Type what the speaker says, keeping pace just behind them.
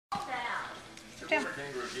down. Silver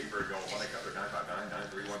Kangaroo Keeper, go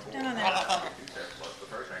 1-800-959-9314. Down on that. 2 cents plus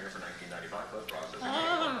the first hanger for $19.95 plus processing.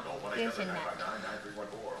 Go This and that.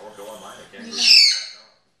 1-800-959-9314 or go online at kangaroo.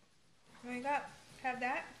 What you got? Have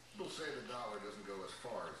that? People say the dollar doesn't go as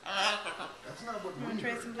far as that's not what Want we to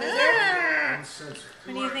try heard. some Blizzard? Uncensored.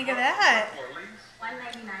 What do you think of that?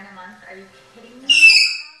 $1.99 a month. Are you kidding me? Is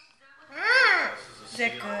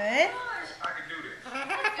that good? I can do this.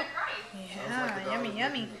 Good price. Yeah, yummy,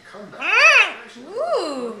 yummy.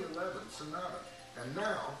 Ooh. 2011 Sonata. And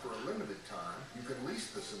now, for a limited time, you can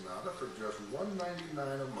lease the Sonata for just $1.99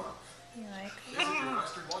 a month. You like?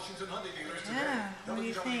 Western Washington Hyundai dealers today. Yeah. What do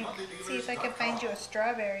you think? See if I can find you a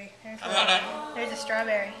strawberry. There's a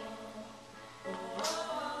strawberry.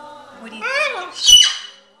 What do you think? Is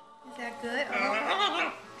that good?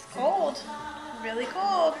 Oh, it's cold. Really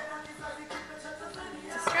cold.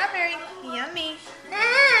 It's a strawberry. Yummy.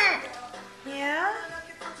 Yeah?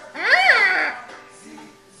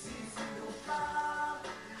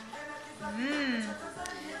 Mmm.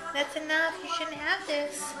 That's enough. You shouldn't have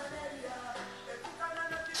this.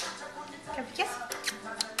 Have a kiss.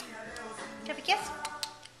 Have a kiss.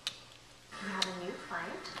 You have a new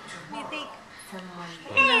client. What do you think? Someone.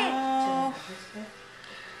 No.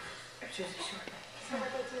 So what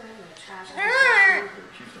they do in the trash.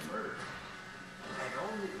 Accused of murder. And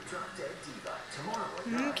only Drop Dead Diva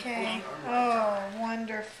tomorrow. Okay. Oh,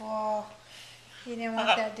 wonderful. You didn't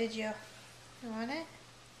want that, did you? You want it?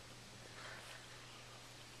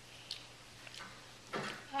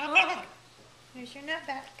 Here's your nut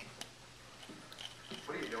back.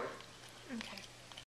 What are you doing? Okay.